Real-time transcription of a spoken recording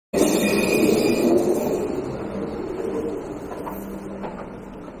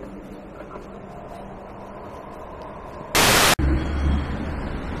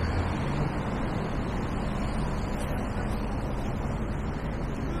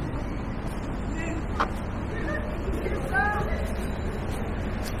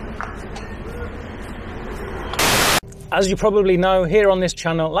As you probably know, here on this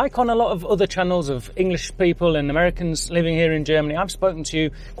channel, like on a lot of other channels of English people and Americans living here in Germany, I've spoken to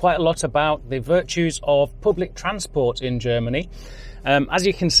you quite a lot about the virtues of public transport in Germany. As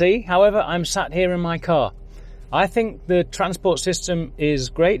you can see, however, I'm sat here in my car. I think the transport system is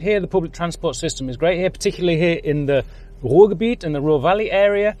great here. The public transport system is great here, particularly here in the Ruhrgebiet and the Ruhr Valley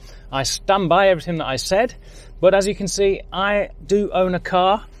area. I stand by everything that I said, but as you can see, I do own a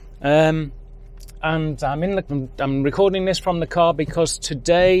car. And I'm recording this from the car because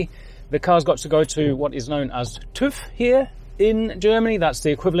today the car's got to go to what is known as TÜV here in Germany. That's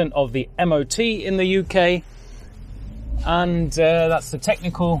the equivalent of the MOT in the UK, and that's the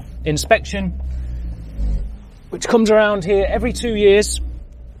technical inspection, which comes around here every 2 years,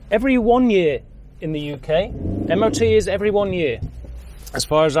 every 1 year in the UK. MOT is every 1 year, as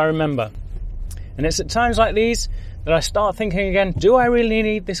far as I remember. And it's at times like these that I start thinking again, do I really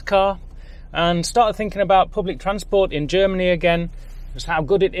need this car? And started thinking about public transport in Germany again, just how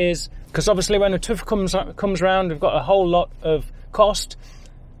good it is. Because obviously when the TÜV comes around, we've got a whole lot of cost.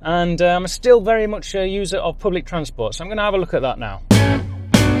 And I'm still very much a user of public transport. So I'm going to have a look at that now.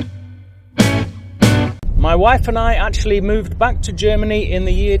 My wife and I actually moved back to Germany in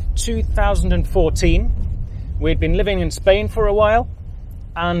the year 2014. We'd been living in Spain for a while.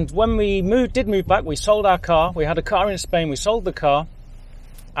 And when we did move back, we sold our car. We had a car in Spain, we sold the car.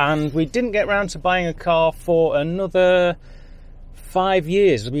 And we didn't get round to buying a car for another 5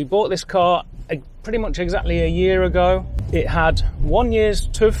 years. We bought this car pretty much exactly a year ago. It had 1 year's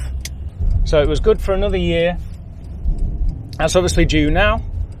TÜV, so it was good for another year. That's obviously due now.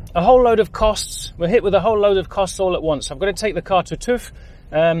 A whole load of costs. We're hit with a whole load of costs all at once. I've got to take the car to TÜV.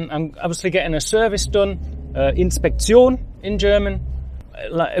 I'm obviously getting a service done, Inspektion in German.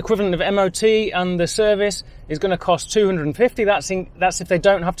 Equivalent of MOT, and the service is going to cost 250. That's if they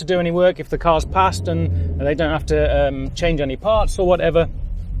don't have to do any work, if the car's passed and they don't have to change any parts or whatever.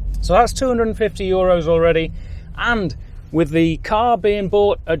 So that's 250 euros already. And with the car being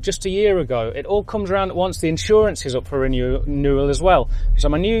bought just a year ago, it all comes around at once. The insurance is up for renewal as well. So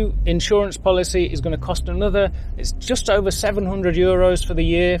my new insurance policy is going to cost it's just over 700 euros for the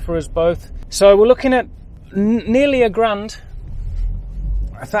year for us both. So we're looking at nearly £1,000.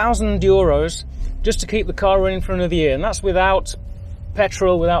 1,000 euros just to keep the car running for another year, and that's without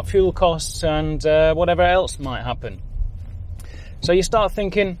petrol, without fuel costs, and whatever else might happen. So you start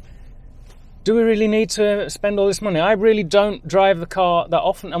thinking, do we really need to spend all this money? I really don't drive the car that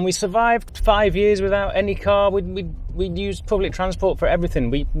often, and we survived 5 years without any car. We used public transport for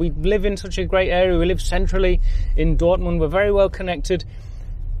everything. We live in such a great area. We live centrally in Dortmund. We're very well connected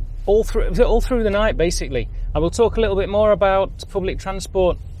all through the night, basically. I will talk a little bit more about public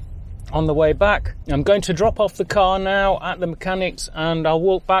transport on the way back. I'm going to drop off the car now at the mechanics, and I'll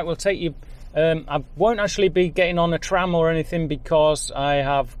walk back. We'll take you. I won't actually be getting on a tram or anything because I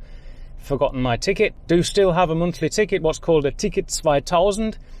have forgotten my ticket. Do still have a monthly ticket, what's called a Ticket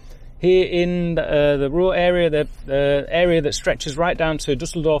 2000, here in the Ruhr area, the area that stretches right down to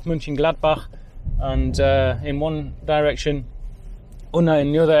Düsseldorf, Mönchengladbach, and in one direction. Unna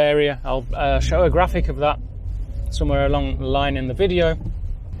in the other area. I'll show a graphic of that somewhere along the line in the video.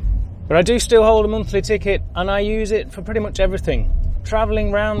 But I do still hold a monthly ticket, and I use it for pretty much everything.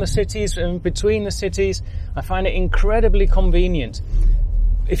 Travelling around the cities and between the cities, I find it incredibly convenient.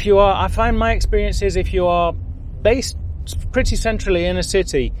 I find my experience is if you are based pretty centrally in a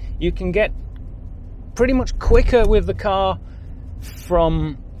city, you can get pretty much quicker with the car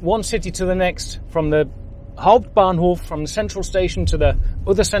from one city to the next, from the Hauptbahnhof, from the central station to the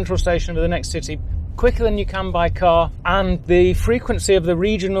other central station of the next city, quicker than you can by car. And the frequency of the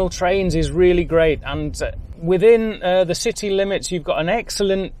regional trains is really great. And within the city limits, you've got an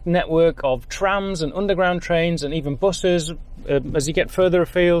excellent network of trams and underground trains and even buses. As you get further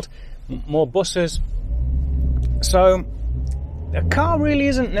afield, more buses. So a car really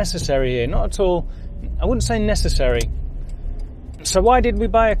isn't necessary here, not at all. I wouldn't say necessary. So why did we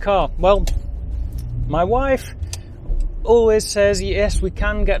buy a car? Well, my wife always says, yes, we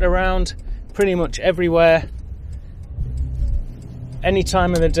can get around pretty much everywhere, any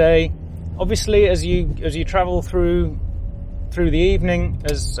time of the day. Obviously, as you travel through the evening,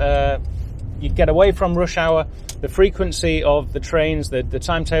 as you get away from rush hour, the frequency of the trains, the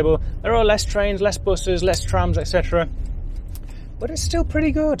timetable, there are less trains, less buses, less trams, etc. But it's still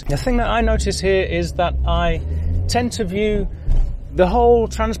pretty good. The thing that I notice here is that I tend to view the whole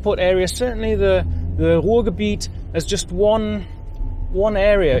transport area, certainly the Ruhrgebiet, as just one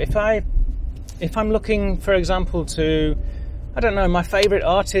area. If I'm looking, for example, to, I don't know, my favourite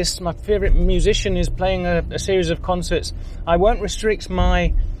artist, my favourite musician is playing a series of concerts, I won't restrict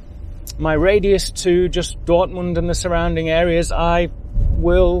my my radius to just Dortmund and the surrounding areas, I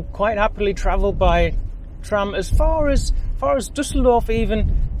will quite happily travel by tram as far as Düsseldorf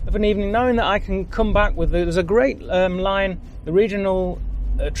even of an evening, knowing that I can come back with there's a great line, the regional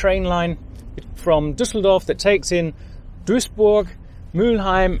train line from Düsseldorf that takes in Duisburg,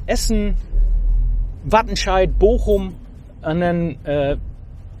 Mülheim, Essen, Wattenscheid, Bochum, and then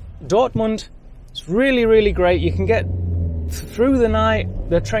Dortmund. It's really, really great. You can get through the night,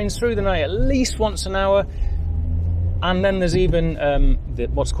 the trains through the night at least once an hour. And then there's even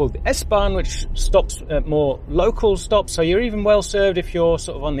what's called the S-Bahn, which stops at more local stops. So you're even well served if you're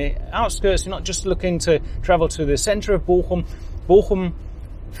sort of on the outskirts. You're not just looking to travel to the centre of Bochum. Bochum,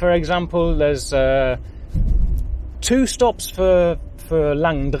 for example, there's 2 stops for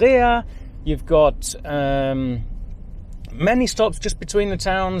Langendreher. You've got many stops just between the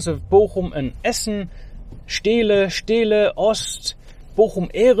towns of Bochum and Essen, Stele, Ost,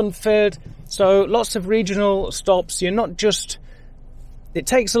 Bochum-Ehrenfeld. So lots of regional stops. You're not just... It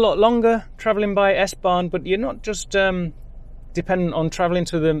takes a lot longer travelling by S-Bahn, but you're not just dependent on travelling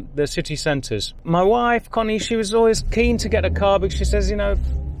to the city centres. My wife, Connie, she was always keen to get a car because she says, you know,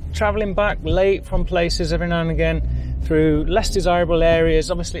 travelling back late from places every now and again through less desirable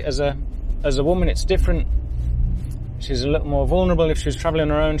areas. Obviously, as a woman, it's different. She's a little more vulnerable. If she was travelling on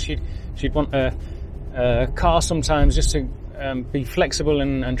her own, she'd want a car sometimes just to be flexible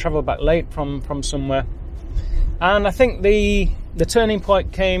and travel back late from somewhere. And I think the turning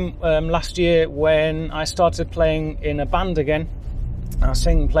point came last year when I started playing in a band again. I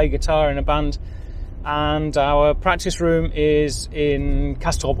sing and play guitar in a band, and our practice room is in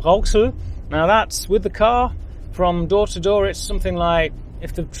Castrop-Rauxel. Now that's with the car from door to door. It's something like,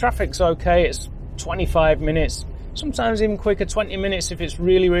 if the traffic's okay, it's 25 minutes. Sometimes even quicker, 20 minutes if it's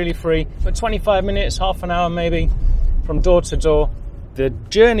really, really free. But 25 minutes, half an hour maybe, from door to door. The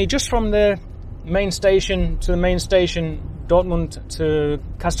journey just from the main station to the main station, Dortmund to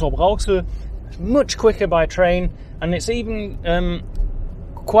Castrop-Rauxel, is much quicker by train. And it's even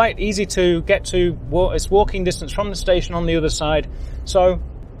quite easy to get to. It's walking distance from the station on the other side. So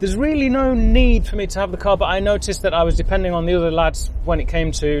there's really no need for me to have the car, but I noticed that I was depending on the other lads when it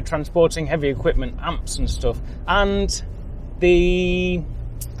came to transporting heavy equipment, amps and stuff. And the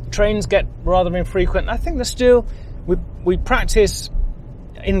trains get rather infrequent. I think there's still, we practice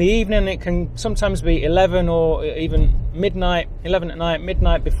in the evening. It can sometimes be 11 or even midnight, 11 at night,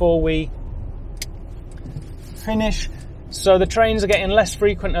 midnight before we finish. So the trains are getting less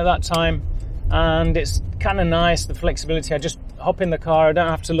frequent at that time. And it's kind of nice, the flexibility. I just hop in the car, I don't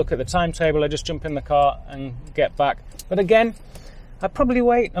have to look at the timetable, I just jump in the car and get back. But again, I'd probably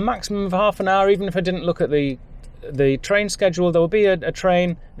wait a maximum of half an hour, even if I didn't look at the train schedule. There will be a train,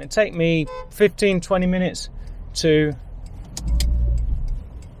 and it'd take me 15-20 minutes to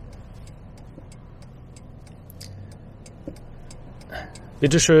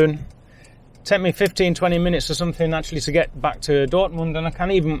Bitteschön. Take me 15-20 minutes or something actually to get back to Dortmund, and I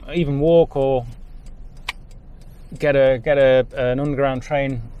can even walk or get an underground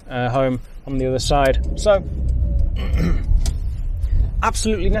train home from the other side. So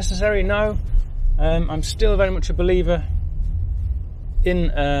absolutely necessary? No. I'm still very much a believer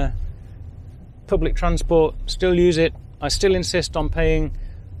in public transport. Still use it. I still insist on paying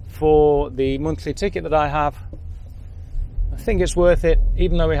for the monthly ticket that I have. I think it's worth it,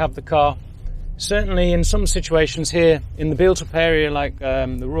 even though we have the car. Certainly in some situations here in the built-up area like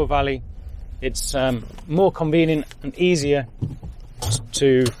the Ruhr Valley, it's more convenient and easier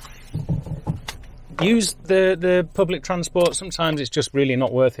to use the public transport. Sometimes it's just really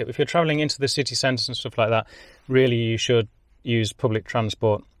not worth it. If you're travelling into the city centres and stuff like that, really you should use public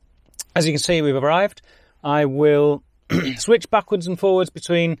transport. As you can see, we've arrived. I will switch backwards and forwards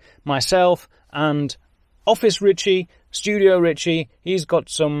between myself and Office Richie, Studio Richie. He's got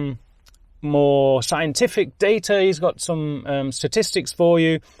some more scientific data. He's got some statistics for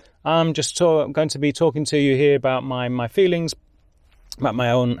you. I'm just going to be talking to you here about my feelings, about my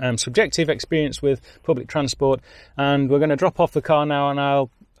own subjective experience with public transport. And we're going to drop off the car now, and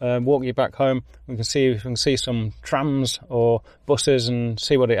I'll walk you back home. We can see if we can see some trams or buses and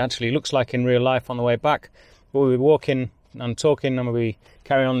see what it actually looks like in real life on the way back. We'll be walking and talking, and we'll be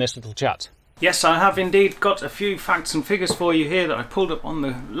carrying on this little chat. Yes, I have indeed got a few facts and figures for you here that I pulled up on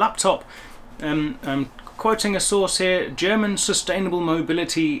the laptop. I'm quoting a source here,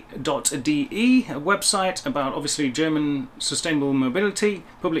 GermanSustainableMobility.de, a website about obviously German sustainable mobility,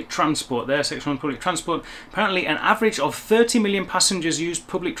 public transport there, section on public transport. Apparently an average of 30 million passengers use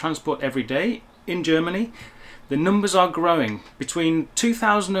public transport every day in Germany. the numbers are growing. Between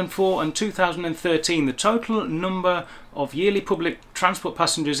 2004 and 2013, the total number of yearly public transport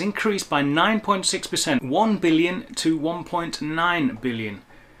passengers increased by 9.6%, 1 billion to 1.9 billion.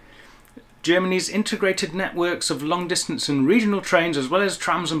 Germany's integrated networks of long-distance and regional trains, as well as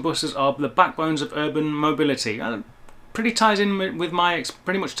trams and buses, are the backbones of urban mobility. Pretty much ties in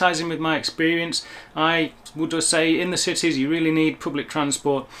with my experience. I would just say in the cities you really need public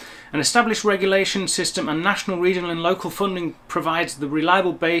transport. An established regulation system and national, regional and local funding provides the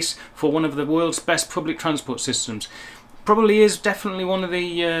reliable base for one of the world's best public transport systems. Definitely one of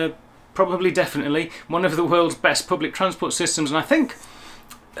the world's best public transport systems, and I think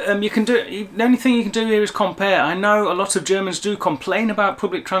the only thing you can do here is compare. I know a lot of Germans do complain about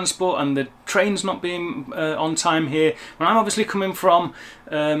public transport and the trains not being on time here. When I'm obviously coming from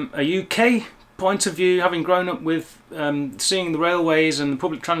a UK point of view, having grown up with seeing the railways and the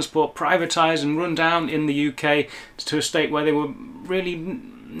public transport privatised and run down in the UK to a state where they were really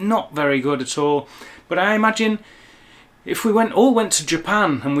not very good at all. But I imagine if we all went to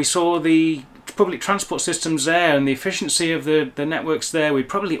Japan and we saw the public transport systems there and the efficiency of the networks there, we'd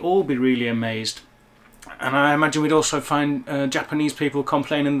probably all be really amazed. And I imagine we'd also find Japanese people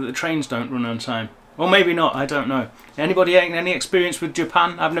complaining that the trains don't run on time. Or maybe not, I don't know. Anybody any experience with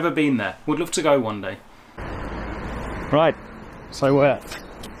Japan? I've never been there. Would love to go one day. Right, so we're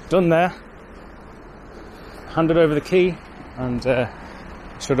done there. Handed over the key, and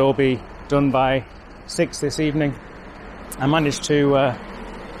should all be done by 6 this evening. I managed to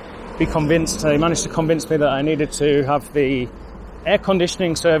be convinced. They managed to convince me that I needed to have the air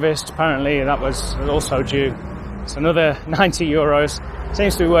conditioning serviced. Apparently that was also due. It's another €90.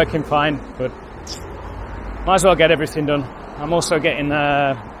 Seems to be working fine, but might as well get everything done. I'm also getting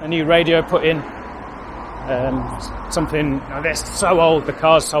a new radio put in. It's so old, the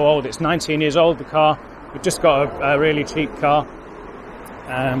car's so old, it's 19 years old, the car. We've just got a really cheap car,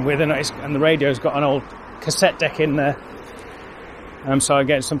 and the radio's got an old cassette deck in there. So I'm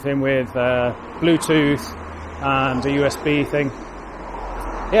getting something with Bluetooth and a USB thing.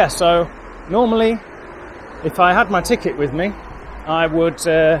 Yeah, so normally, if I had my ticket with me, I would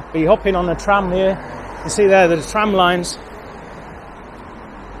be hopping on a tram here. You see there, the tram lines.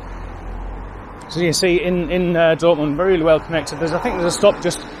 So you see in Dortmund, very well connected. I think there's a stop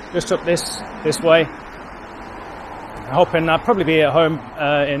just up this way. I'll probably be at home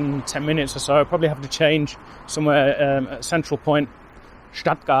in 10 minutes or so. I'll probably have to change somewhere at Central Point,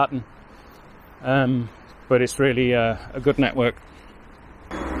 Stadtgarten. But it's really a good network.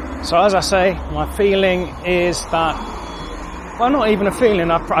 So as I say, my feeling is that, well, not even a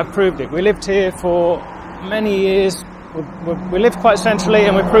feeling, I've proved it. We lived here for many years. We lived quite centrally,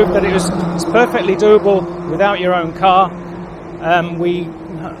 and we proved that it's perfectly doable without your own car. We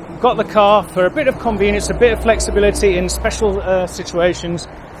got the car for a bit of convenience, a bit of flexibility in special situations.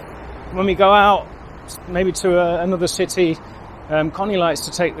 When we go out, maybe to another city, Connie likes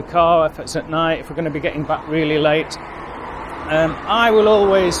to take the car if it's at night, if we're going to be getting back really late. I will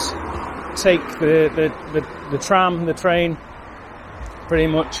always take the tram, the train, pretty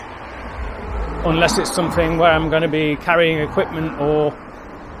much, unless it's something where I'm going to be carrying equipment, or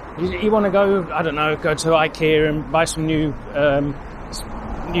you want to go, I don't know, go to IKEA and buy some new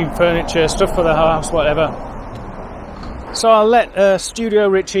furniture, stuff for the house, whatever. So I'll let Studio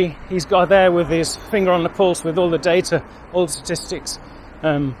Richie, he's got there with his finger on the pulse with all the data, all the statistics.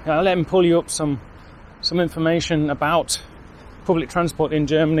 I'll let him pull you up some information about public transport in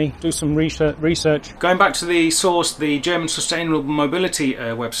Germany, do some research. Going back to the source, the German Sustainable Mobility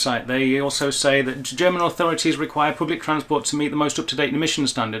website, they also say that German authorities require public transport to meet the most up-to-date emission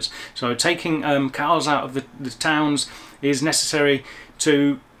standards. So taking cars out of the towns is necessary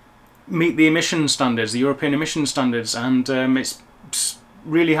to meet the emission standards, the European emission standards, and it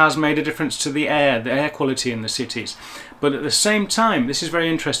really has made a difference to the air quality in the cities. But at the same time, this is very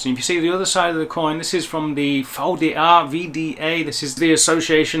interesting. If you see the other side of the coin, this is from the VDA. This is the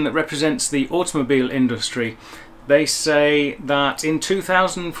association that represents the automobile industry. They say that in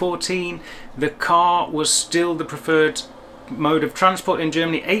 2014, the car was still the preferred mode of transport in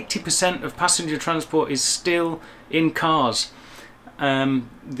Germany. 80% of passenger transport is still in cars.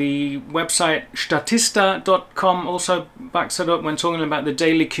 The website statista.com also backs it up when talking about the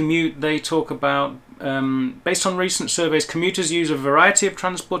daily commute. They talk about, based on recent surveys, commuters use a variety of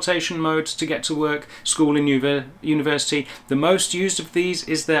transportation modes to get to work, school and university. The most used of these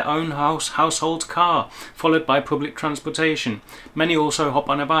is their own household car, followed by public transportation. Many also hop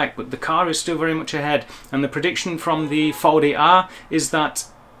on a bike, but the car is still very much ahead. And the prediction from the VDA is that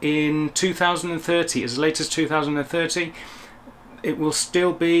in 2030, as late as 2030, it will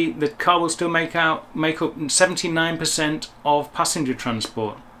still be, the car will still make up 79% of passenger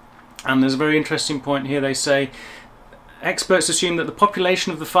transport. And there's a very interesting point here. They say experts assume that the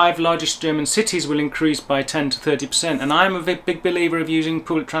population of the 5 largest German cities will increase by 10 to 30%. And I'm a big believer of using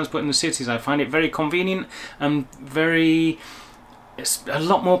public transport in the cities. I find it very convenient and it's a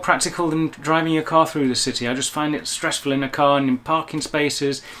lot more practical than driving your car through the city. I just find it stressful in a car and in parking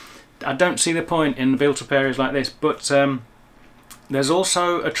spaces. I don't see the point in built-up areas like this. But there's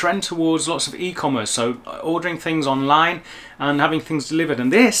also a trend towards lots of e-commerce, so ordering things online and having things delivered.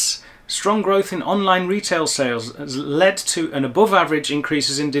 And this strong growth in online retail sales has led to an above-average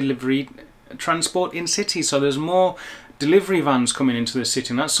increases in delivery transport in cities. So there's more delivery vans coming into the city,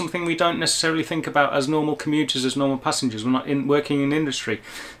 and that's something we don't necessarily think about as normal commuters, as normal passengers. We're not working in industry.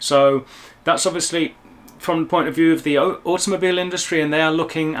 So that's obviously from the point of view of the automobile industry, and they are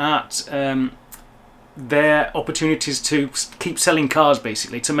looking at their opportunities to keep selling cars,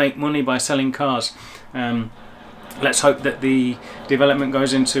 basically, to make money by selling cars. Let's hope that the development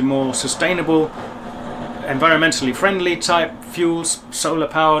goes into more sustainable, environmentally friendly type fuels, solar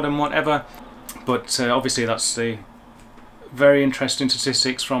powered and whatever. But obviously that's the very interesting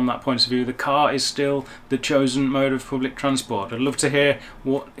statistics from that point of view. The car is still the chosen mode of public transport. I'd love to hear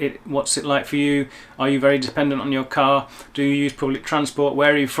what's it like for you. Are you very dependent on your car? Do you use public transport?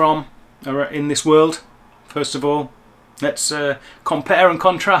 Where are you from in this world? First of all, let's compare and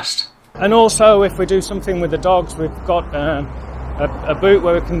contrast. And also, if we do something with the dogs, we've got a boot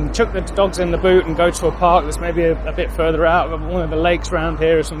where we can chuck the dogs in the boot and go to a park that's maybe a bit further out, one of the lakes around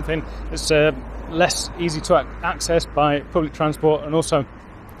here or something. It's less easy to access by public transport. And also,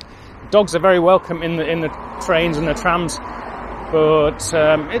 dogs are very welcome in the trains and the trams, but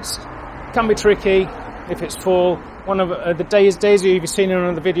it can be tricky if it's full. One of the Daisy, you've seen her in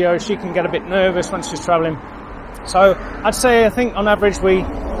another video, she can get a bit nervous when she's travelling. So I'd say, I think on average we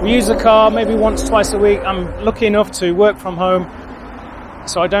use the car maybe once, twice a week. I'm lucky enough to work from home,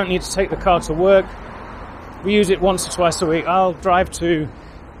 so I don't need to take the car to work. We use it once or twice a week. I'll drive to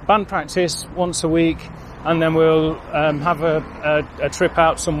band practice once a week, and then we'll have a trip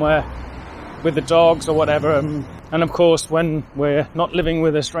out somewhere with the dogs or whatever. And of course, when we're not living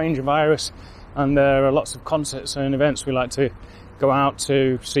with a stranger virus and there are lots of concerts and events, we like to go out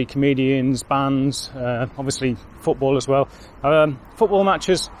to see comedians, bands, obviously football as well. Football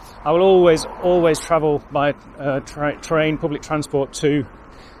matches, I will always travel by train, public transport to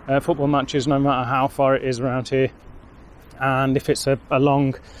football matches, no matter how far it is around here. And if it's a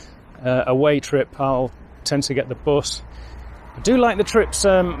long away trip, I'll tend to get the bus. I do like the trips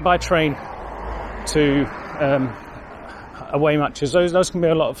by train to away matches. Those can be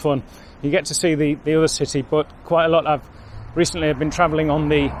a lot of fun. You get to see the other city, but quite a lot recently I've been travelling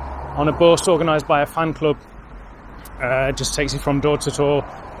on a bus organised by a fan club. It just takes you from door to door,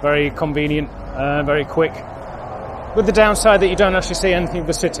 very convenient, very quick, with the downside that you don't actually see anything of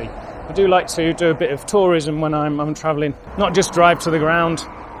the city. I do like to do a bit of tourism when I'm travelling, not just drive to the ground,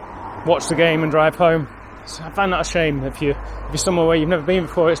 watch the game and drive home. So I find that a shame. If you're somewhere where you've never been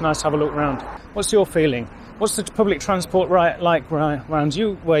before, it's nice to have a look around. What's your feeling? What's the public transport like around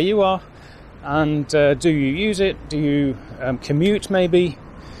you, where you are? And do you use it? Do you commute maybe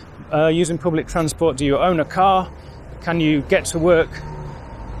using public transport? Do you own a car? Can you get to work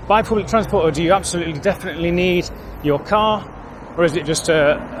by public transport, or do you absolutely definitely need your car? Or is it just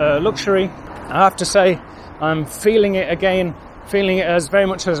a luxury? I have to say, I'm feeling it again, feeling it as very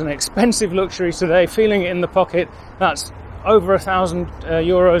much as an expensive luxury today, feeling it in the pocket. That's over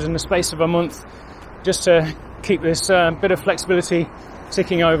 €1,000 in the space of a month, just to keep this bit of flexibility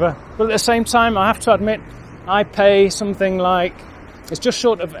ticking over. But at the same time, I have to admit, I pay something like, it's just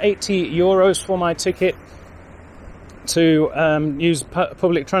short of €80 for my ticket to use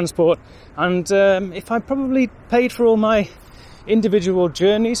public transport. And if I probably paid for all my individual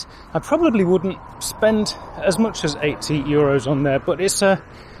journeys, I probably wouldn't spend as much as €80 on there. But it's a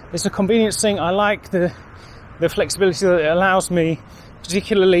convenience thing. I like the flexibility that it allows me,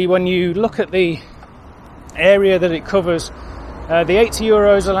 particularly when you look at the area that it covers. The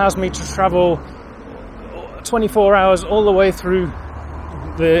 €80 allows me to travel 24 hours all the way through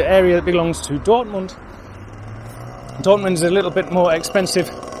the area that belongs to Dortmund. Dortmund is a little bit more expensive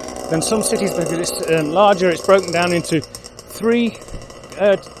than some cities because it's larger. It's broken down into 3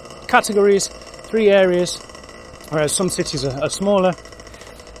 categories, 3 areas, whereas some cities are smaller.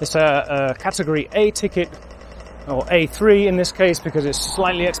 It's a category A ticket, or A3 in this case, because it's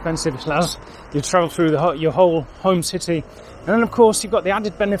slightly expensive. It allows you to travel through your whole home city. And then, of course, you've got the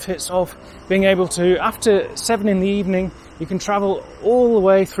added benefits of being able to, after 7 in the evening, you can travel all the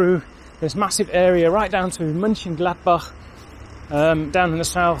way through this massive area, right down to Mönchengladbach, down in the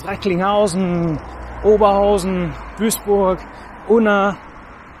south, Recklinghausen, Oberhausen, Duisburg, Unna,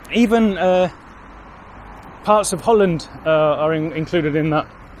 even parts of Holland are included in that.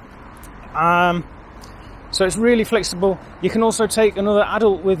 So it's really flexible. You can also take another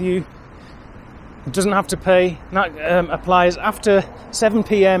adult with you. It doesn't have to pay. That applies after 7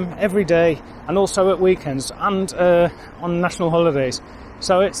 p.m. every day, and also at weekends and on national holidays.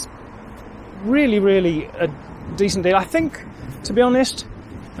 So it's really, really a decent deal. I think, to be honest,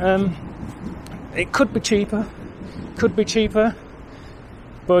 it could be cheaper.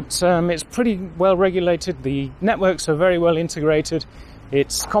 But it's pretty well regulated. The networks are very well integrated.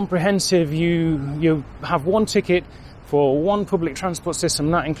 It's comprehensive. You have one ticket for one public transport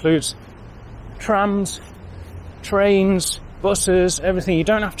system. That includes trams, trains, buses, everything. You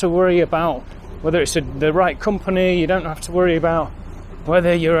don't have to worry about whether it's the right company. You don't have to worry about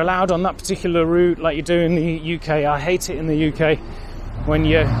whether you're allowed on that particular route like you do in the UK. I hate it in the UK when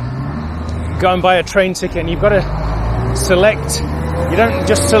you go and buy a train ticket and you've got to select. You don't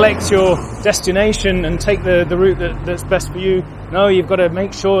just select your destination and take the route that's best for you. No, you've got to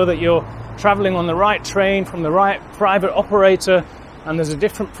make sure that you're traveling on the right train from the right private operator, and there's a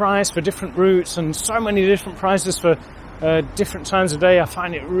different price for different routes and so many different prices for different times of day. I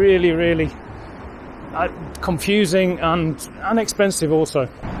find it really, really confusing and expensive also.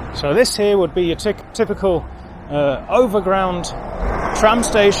 So this here would be your typical overground tram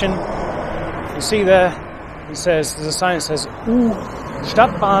station. You see there, there's a sign that says U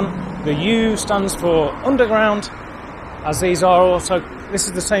Stadtbahn. The U stands for underground, as these are also, this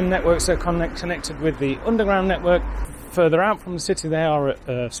is the same networks that are connected with the underground network. Further out from the city they are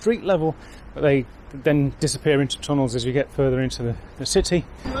at street level, but they then disappear into tunnels as you get further into the city.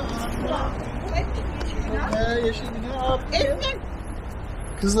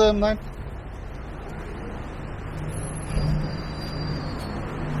 Kızım lan.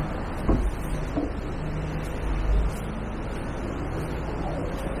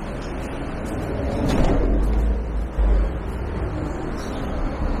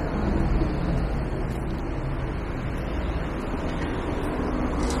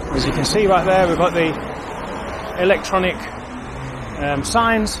 As you can see right there, we've got the electronic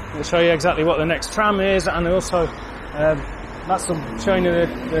signs that show you exactly what the next tram is, and also that's showing you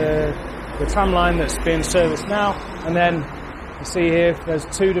the tram line that's being serviced now. And then you see here there's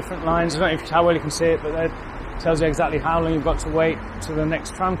two different lines. I don't know how well you can see it, but it tells you exactly how long you've got to wait till the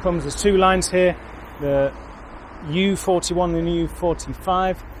next tram comes. There's two lines here, the U41 and the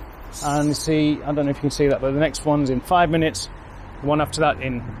U45, and you see, I don't know if you can see that, but the next one's in 5 minutes. The one after that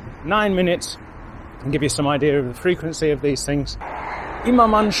in 9 minutes, and give you some idea of the frequency of these things.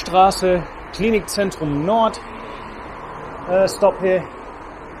 Immermannstraße, Klinikzentrum Nord. Stop here.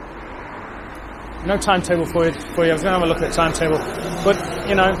 No timetable for you. I was going to have a look at the timetable, but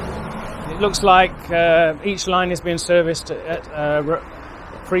you know, it looks like each line is being serviced at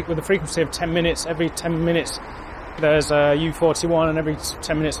with a frequency of 10 minutes. Every 10 minutes there's a U41, and every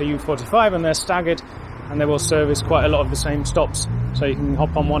 10 minutes a U45, and they're staggered. And they will service quite a lot of the same stops, so you can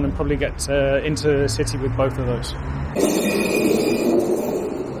hop on one and probably get into the city with both of those.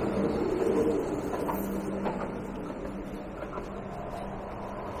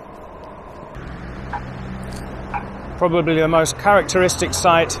 Probably the most characteristic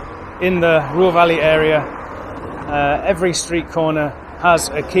site in the Ruhr Valley area. Every street corner has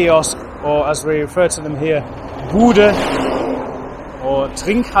a kiosk, or as we refer to them here, Bude or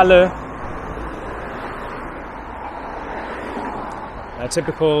Trinkhalle. A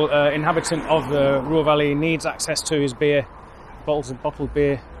typical inhabitant of the Ruhr Valley needs access to his beer, bottles of bottled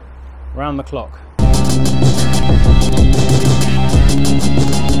beer, round the clock.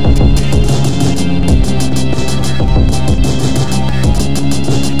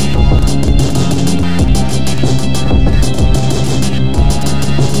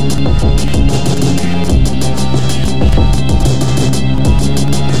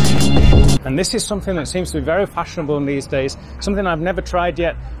 And this is something that seems to be very fashionable in these days, something I've never tried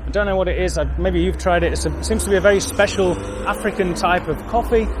yet. I don't know what it is, maybe you've tried it. It seems to be a very special African type of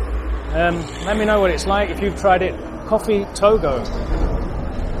coffee. Let me know what it's like if you've tried it. Coffee Togo.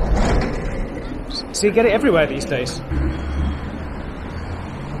 So you get it everywhere these days.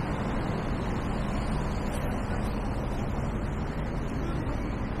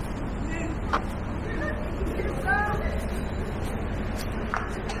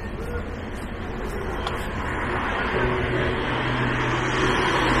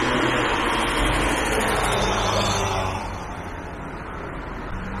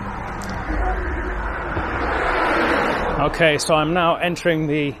 Okay, so I'm now entering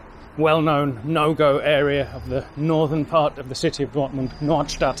the well-known no-go area of the northern part of the city of Dortmund,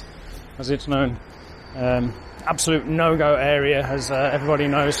 Nordstadt as it's known. Absolute no-go area, as everybody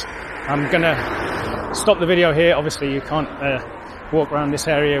knows. I'm gonna stop the video here. Obviously you can't walk around this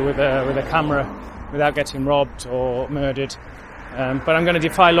area with a camera without getting robbed or murdered, but I'm going to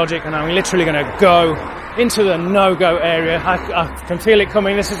defy logic and I'm literally going to go into the no-go area. I can feel it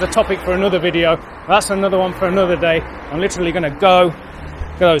coming. This is the topic for another video. That's another one for another day. I'm literally going to go.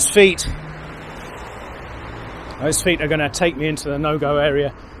 Those feet are going to take me into the no-go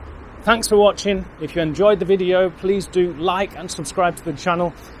area. Thanks for watching. If you enjoyed the video, please do like and subscribe to the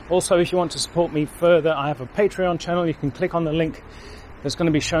channel. Also, if you want to support me further, I have a Patreon channel. You can click on the link that's going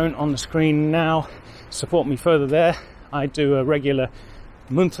to be shown on the screen now. Support me further there. I do a regular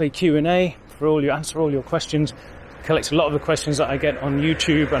monthly Q&A for answer all your questions. Collect a lot of the questions that I get on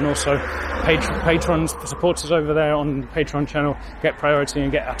YouTube, and also patrons, supporters over there on the Patreon channel get priority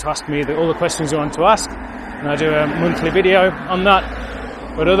and get to ask me all the questions you want to ask, and I do a monthly video on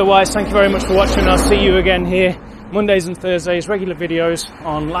that. But otherwise, thank you very much for watching. I'll see you again here Mondays and Thursdays, regular videos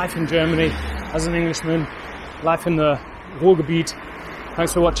on life in Germany as an Englishman, life in the Ruhrgebiet.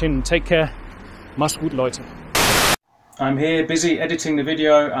 Thanks for watching. Take care. Mach's gut, Leute. I'm here busy editing the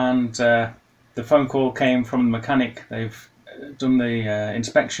video, and the phone call came from the mechanic. They've done the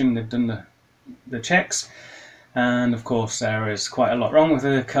inspection, they've done the checks, and of course there is quite a lot wrong with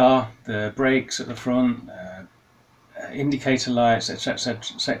the car. The brakes at the front, indicator lights, etc,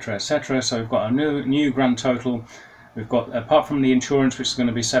 etc, etc. So we've got a new grand total. We've got, apart from the insurance, which is going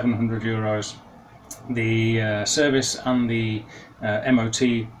to be €700, the service and the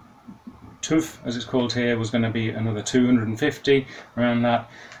MOT TÜV, as it's called here, was going to be another 250, around that.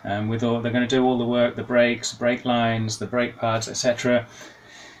 With all, they're going to do all the work, the brakes, brake lines, the brake pads, etc.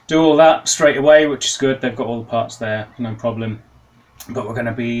 Do all that straight away, which is good. They've got all the parts there, no problem. But we're going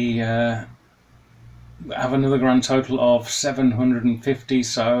to be have another grand total of 750.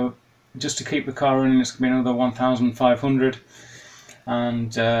 So just to keep the car running, it's going to be another 1,500.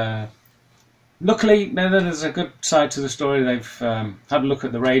 And luckily, there's a good side to the story. They've had a look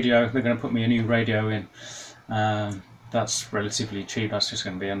at the radio. They're going to put me a new radio in. That's relatively cheap. That's just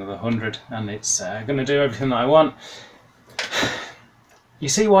going to be another 100, and it's going to do everything that I want. You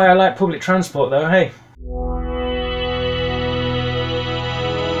see why I like public transport, though, hey?